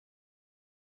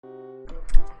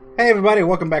Hey everybody,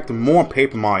 welcome back to more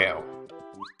Paper Mario.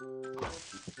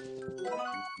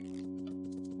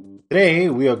 Today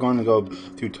we are going to go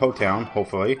to Toad Town,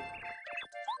 hopefully.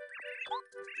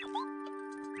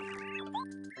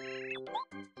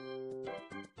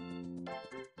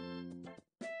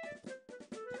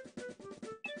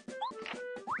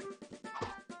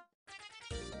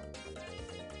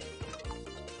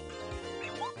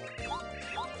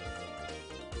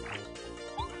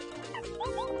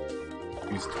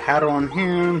 Use Tattle on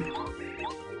him.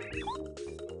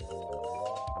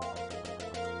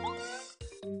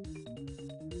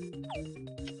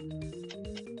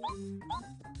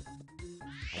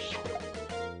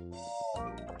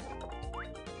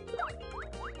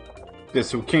 Yeah,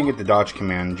 so we can't get the dodge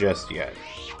command just yet.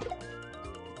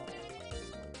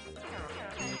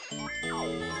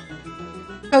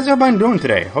 How's everybody doing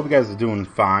today? Hope you guys are doing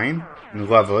fine and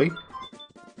lovely.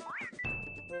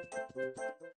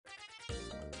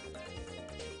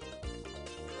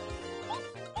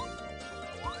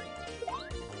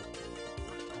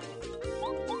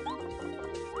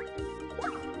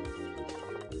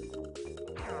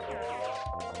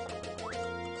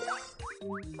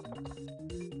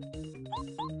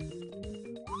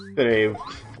 Today,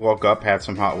 woke up, had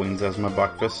some hot wings as my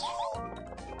breakfast.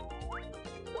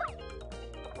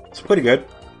 It's pretty good.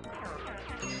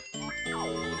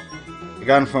 I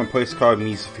got them from a place called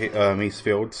Mies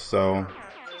Fields, so...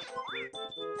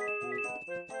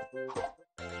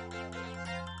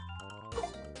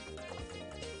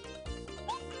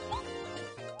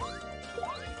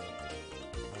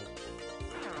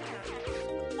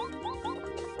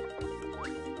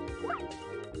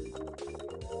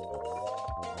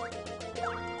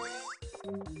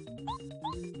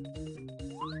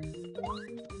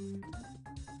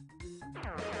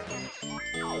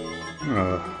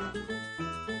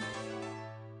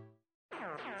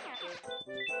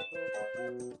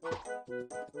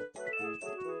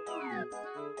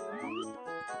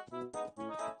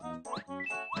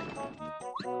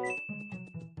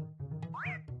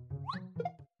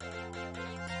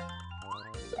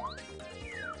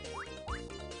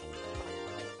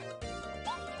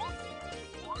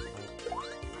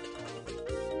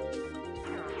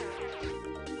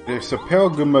 The Sapero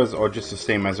Goombas are just the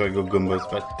same as regular Goombas,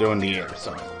 but they're in the air,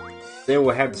 so they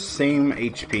will have the same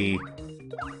HP.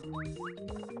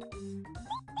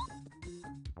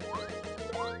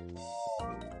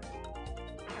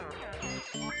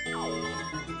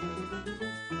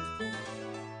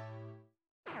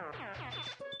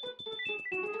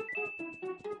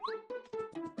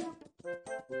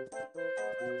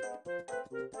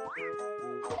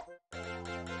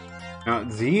 Now,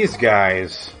 these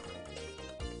guys...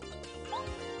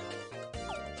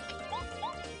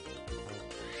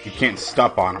 you can't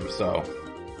stop on them, so...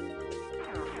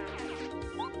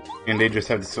 and they just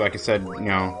have this, like I said, you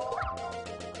know...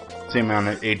 same amount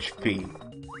of HP.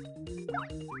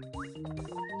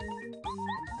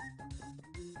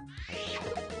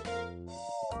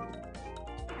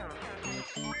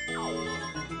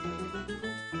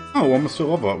 Oh, almost a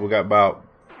level up. We got about...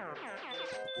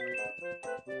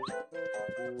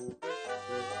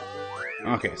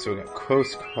 okay, so we got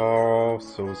close call,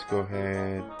 so let's go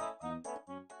ahead...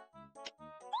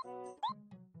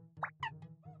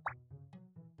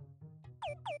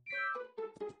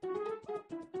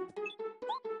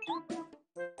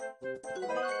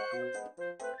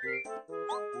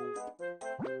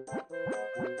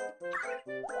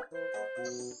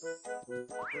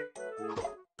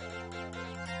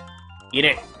 eat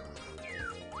it!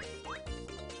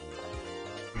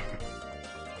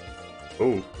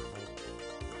 Oh.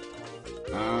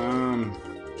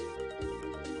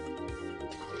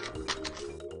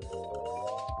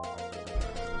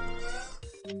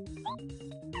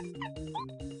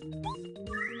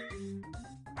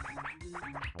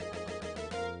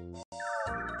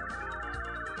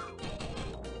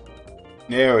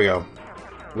 There we go.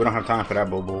 We don't have time for that,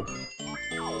 Bobo.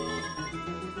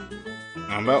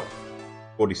 About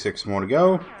 46 more to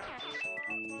go.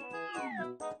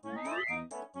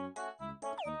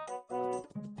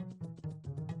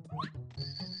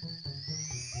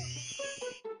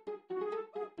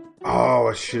 Oh,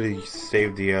 I should have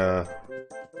saved the,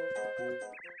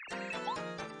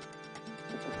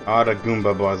 oh, the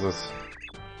Goomba buzzers.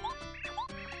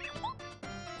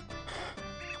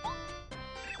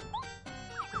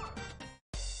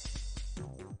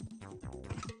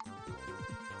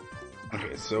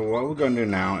 Okay, so what we're going to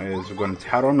do now is we're going to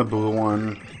tattle on the blue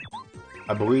one.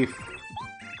 I believe...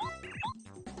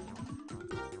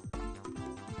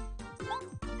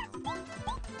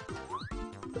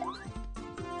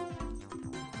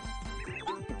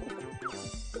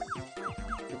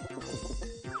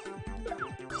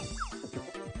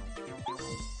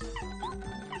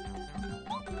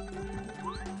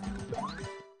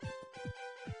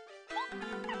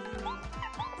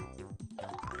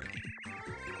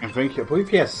 I believe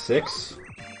he has 6.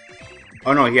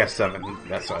 Oh no, he has 7.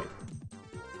 That's right.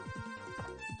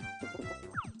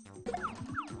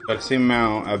 But the same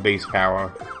amount of base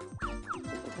power.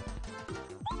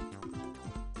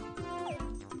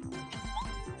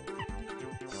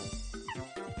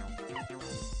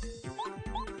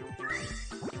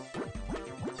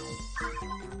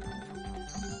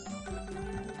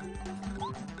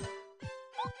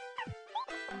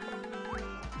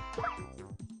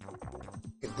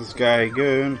 Get this guy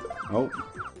good. Oh.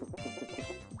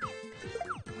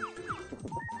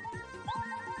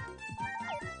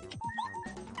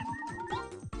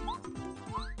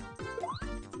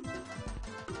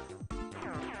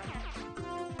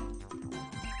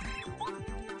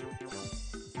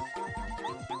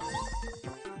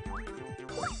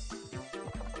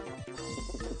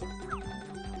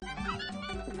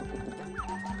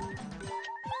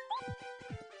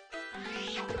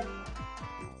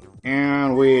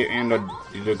 And we end up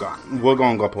gone. We're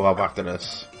gonna go pull up after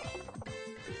this.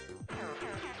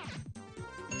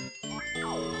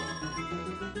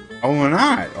 Oh, we're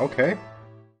not. Okay.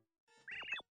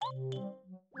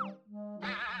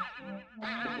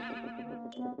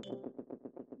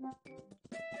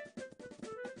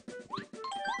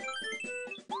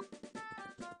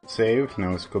 Save.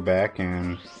 Now let's go back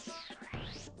and.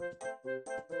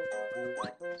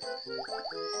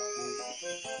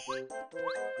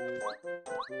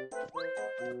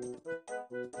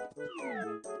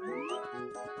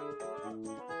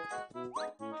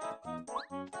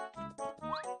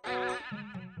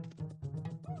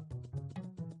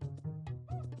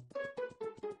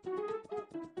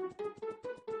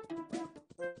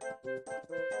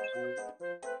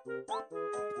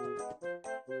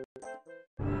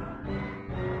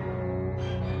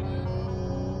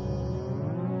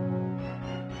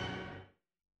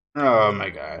 Oh my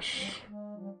gosh.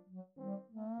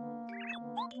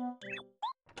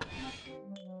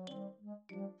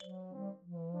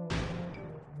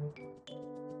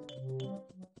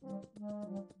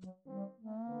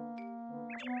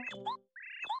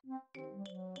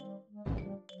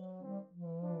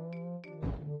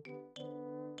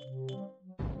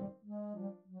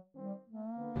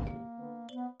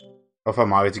 If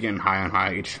I'm always getting higher and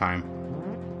higher each time.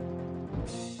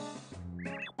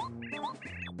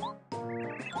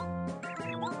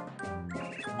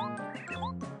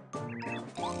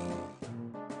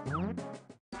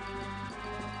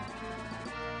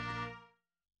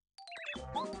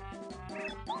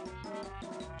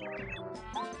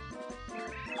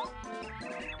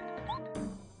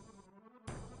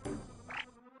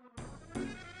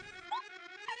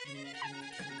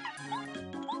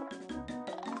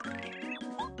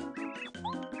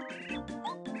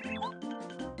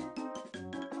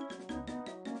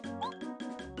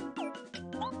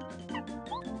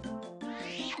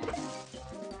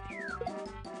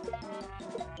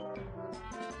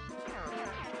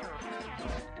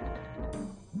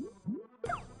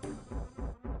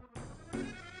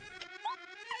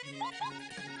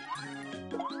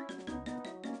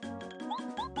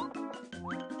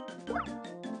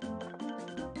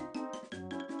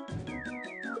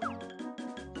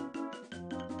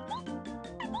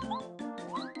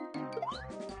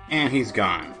 And he's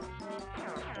gone.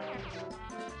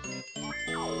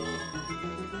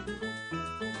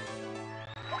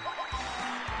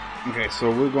 Okay, so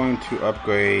we're going to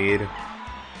upgrade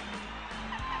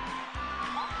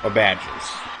our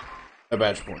badges. Our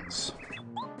badge points.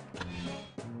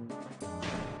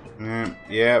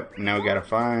 Yep, now we gotta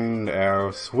find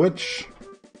our switch.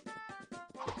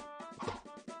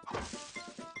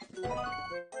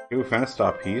 Okay, we found a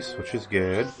stop piece, which is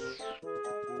good.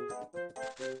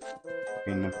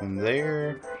 Okay, nothing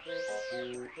there.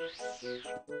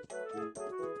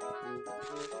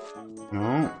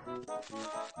 No.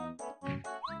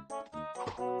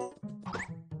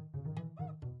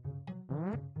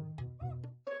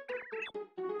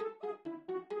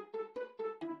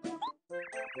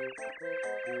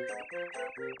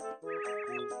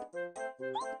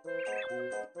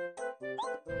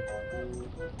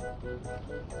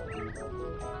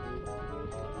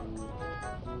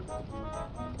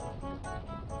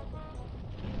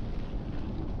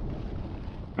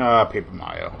 Paper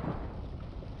Mario.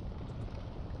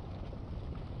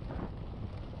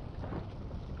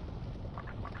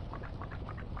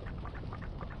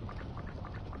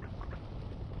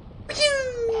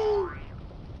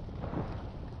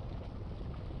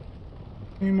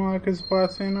 Mark is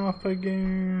blasting off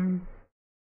again.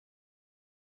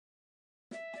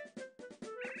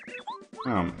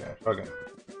 Oh my gosh, okay.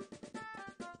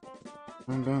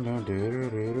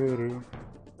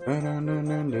 Dun, dun, dun,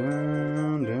 dun,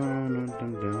 dun, dun,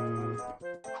 dun, dun.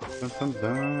 Dun, dun,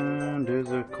 dun.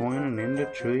 There's a coin in the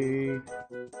tree.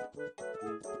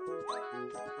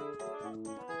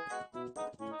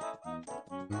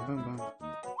 Dun, dun, dun.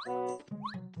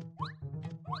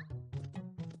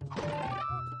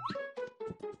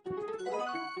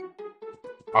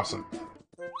 Awesome.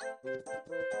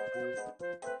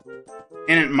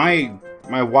 And my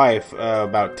wife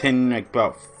about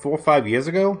 4 or 5 years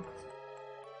ago.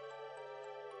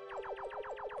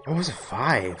 What was it?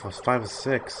 5? It was 5 or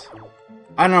 6.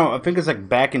 I don't know. I think it's like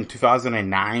back in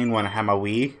 2009 when I had my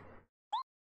Wii.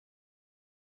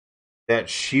 That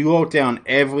she wrote down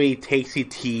every Tasty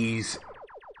Teas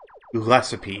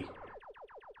recipe,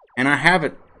 and I have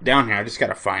it down here. I just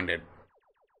gotta find it.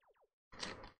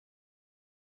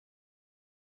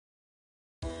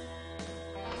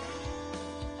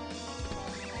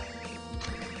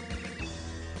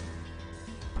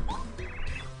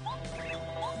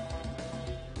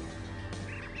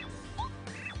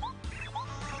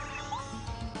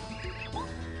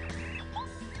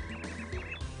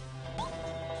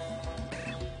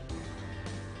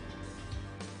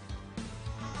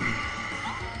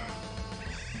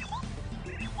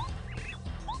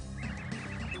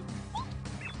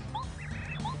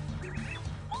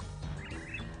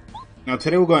 Now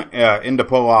today we're going to end the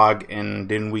prologue, and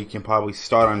then we can probably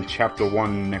start on chapter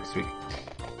 1 next week.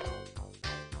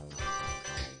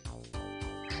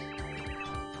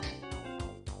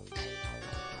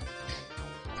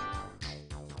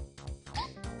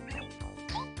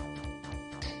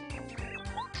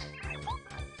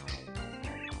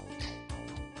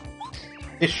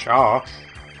 It's Shaw.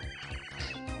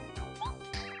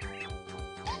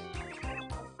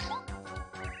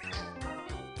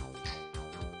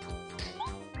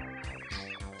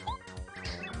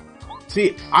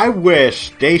 See, I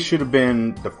wish they should have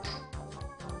been the...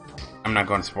 I'm not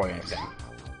going to spoil anything.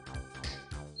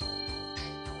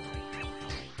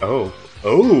 Oh.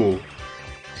 Oh!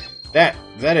 That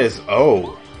is...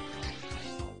 Oh.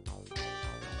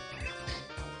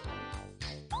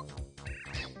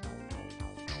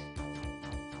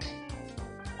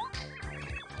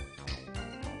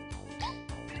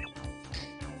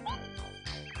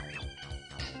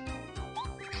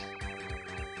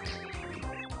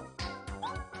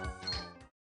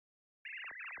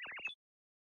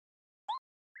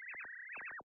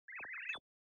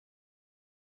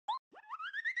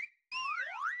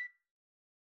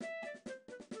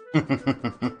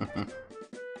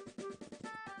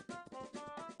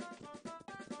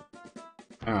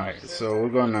 Alright, so we're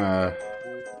gonna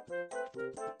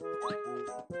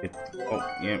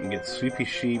get Sweepy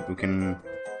Sheep. We can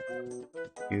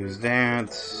use that.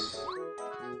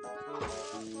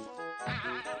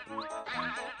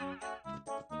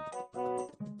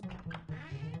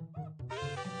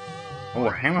 Oh,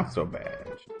 a hammer throw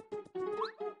badge.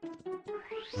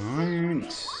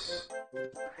 Alright.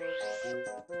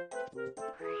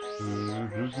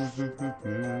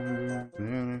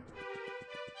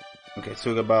 Okay, so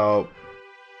we got about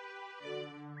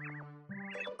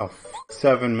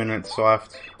 7 minutes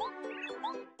left.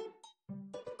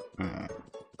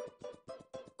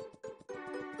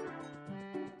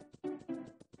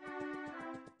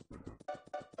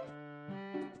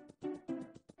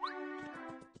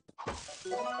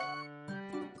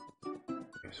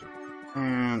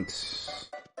 And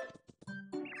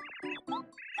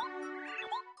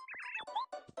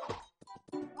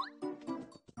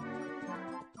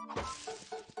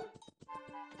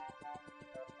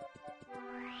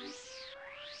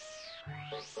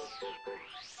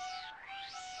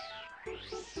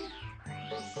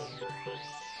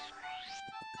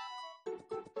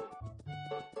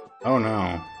oh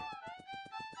no.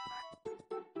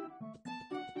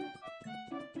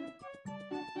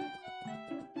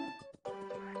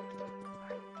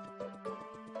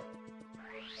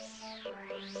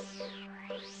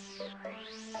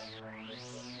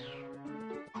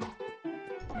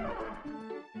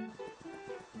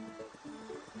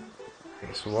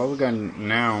 Okay, so what we're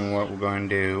going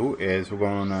to do is we're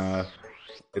going to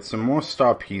get some more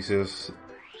star pieces.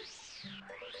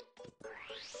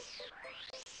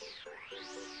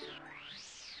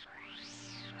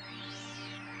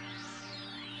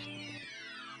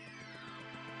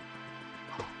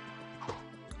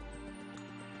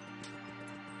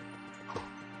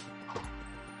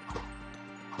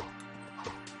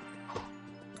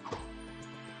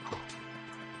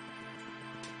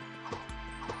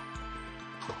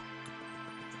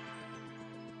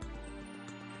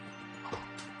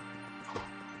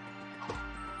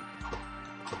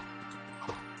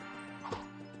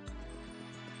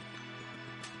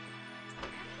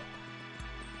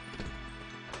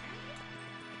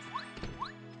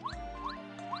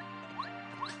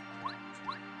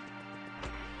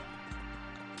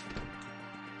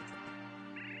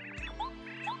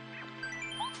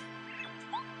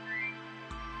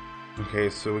 Okay,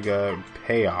 so we got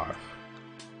payoff.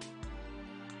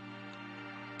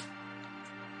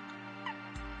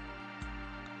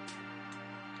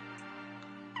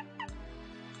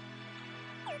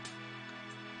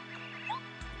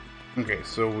 Okay,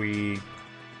 so we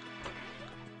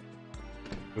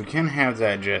can't have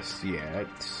that just yet.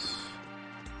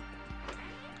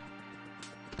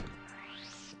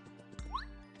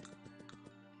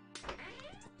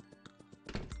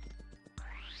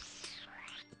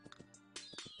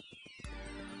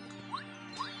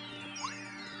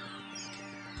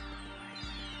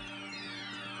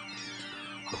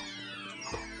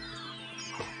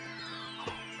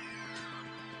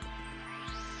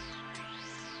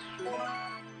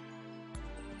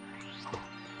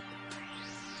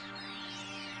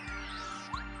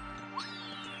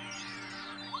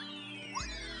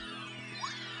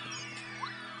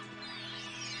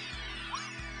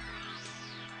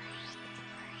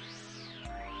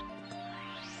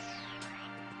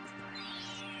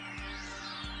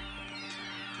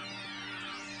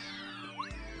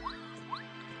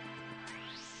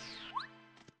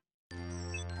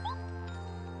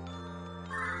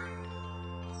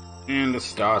 And the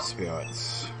star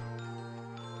spirits.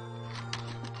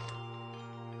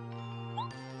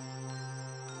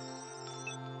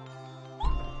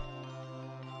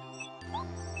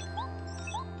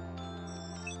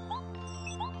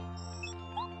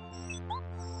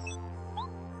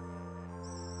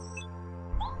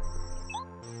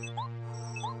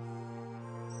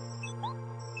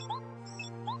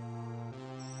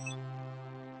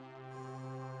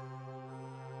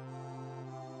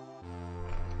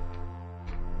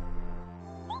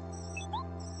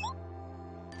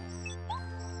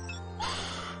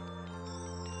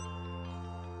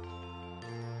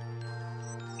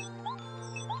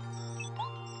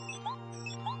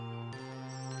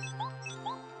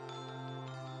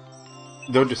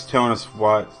 They're just telling us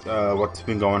what's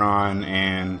been going on,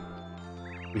 and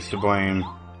who's to blame.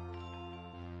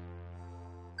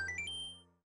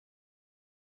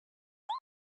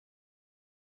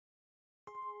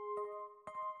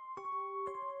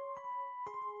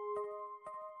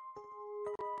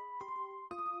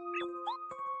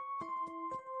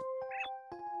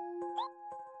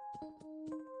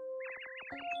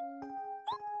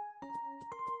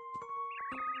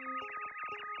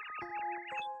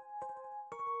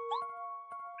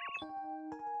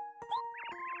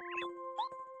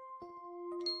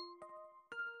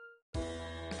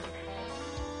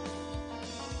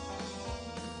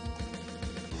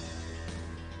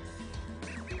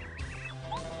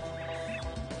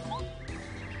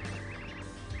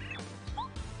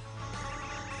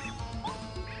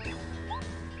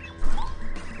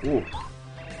 Ooh.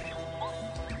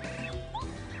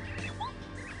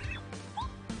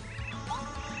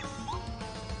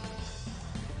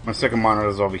 My second monitor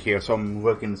is over here, so I'm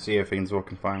looking to see if things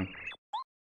working fine.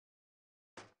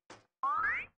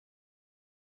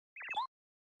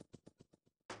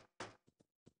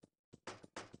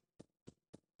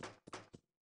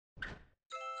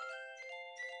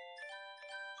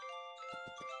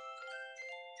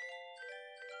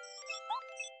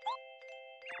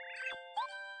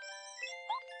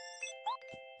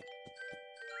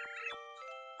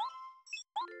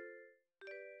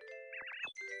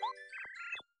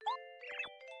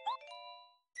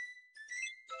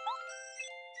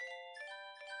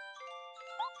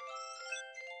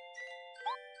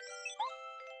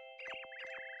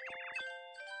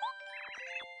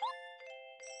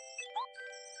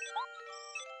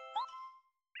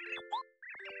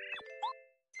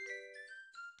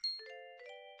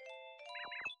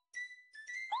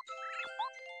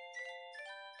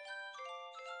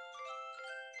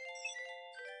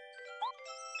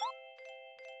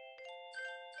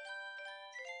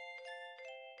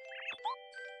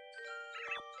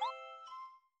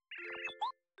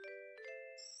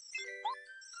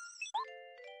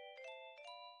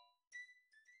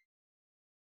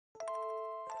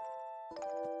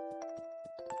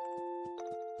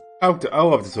 I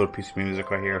love this little piece of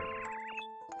music right here.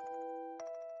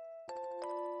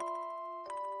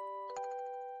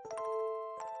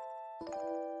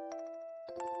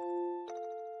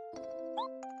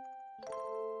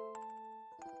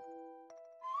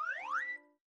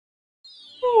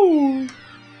 Ooh.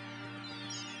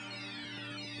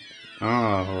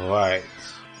 Alright.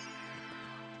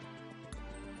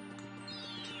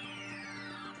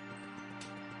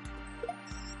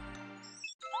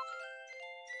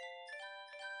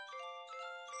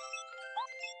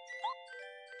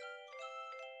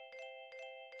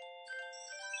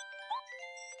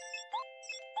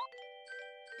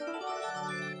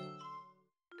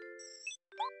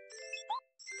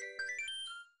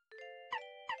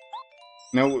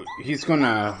 No, he's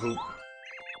gonna...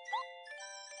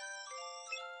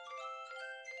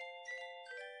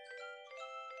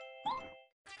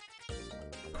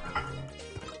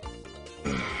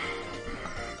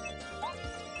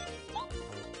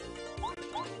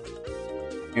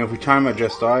 if we time it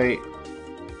just right...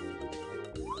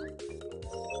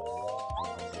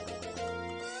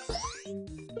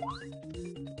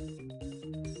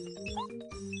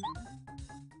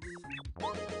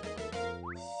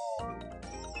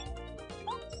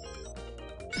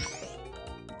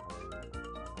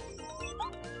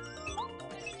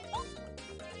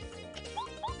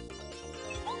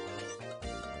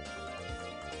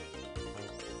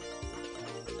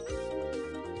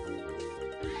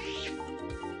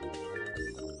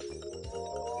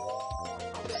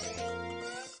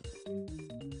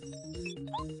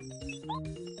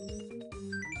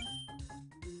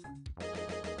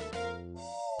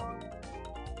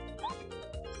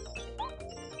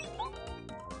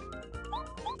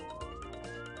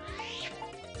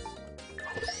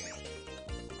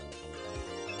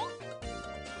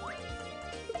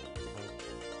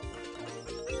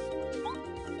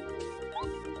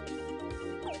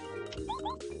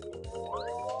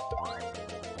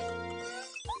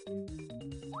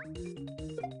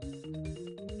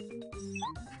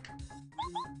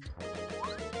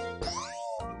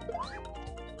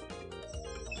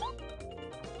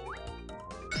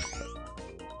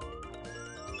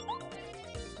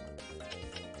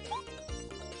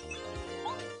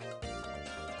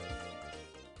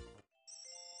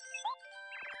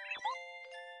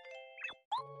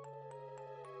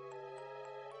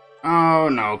 Oh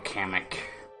no, Kamek.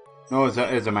 No,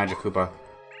 it's a Magic Koopa.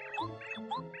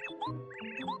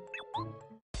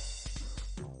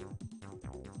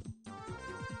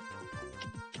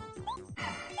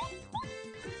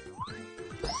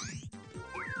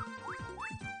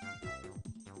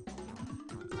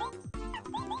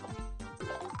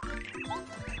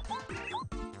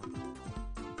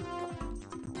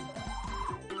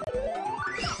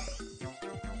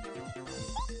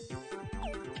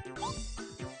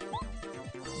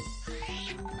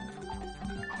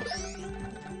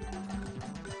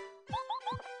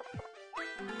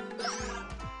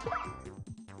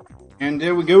 And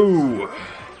there we go.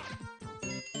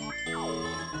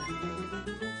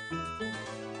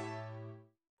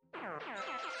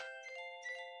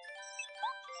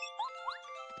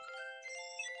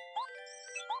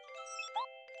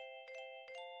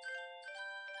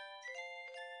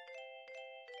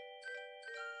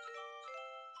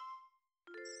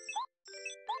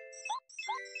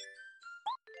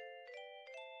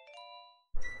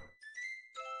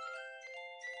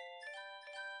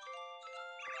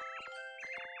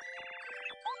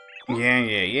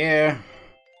 Yeah.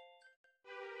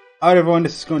 Alright, everyone,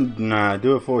 this is going to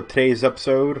do it for today's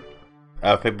episode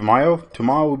of Paper Mario.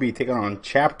 Tomorrow we'll be taking on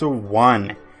Chapter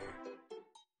 1.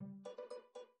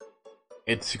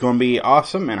 It's going to be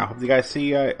awesome, and I hope you guys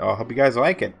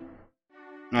like it.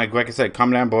 Like I said,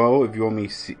 comment down below if you want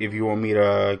me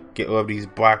to get rid of these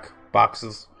black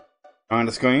boxes on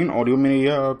the screen, or do you want me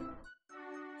to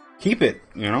keep it,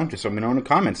 just let me know in the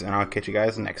comments, and I'll catch you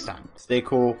guys next time. Stay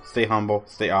cool, stay humble,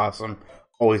 stay awesome,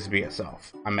 always be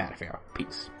yourself. I'm out of here.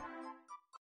 Peace.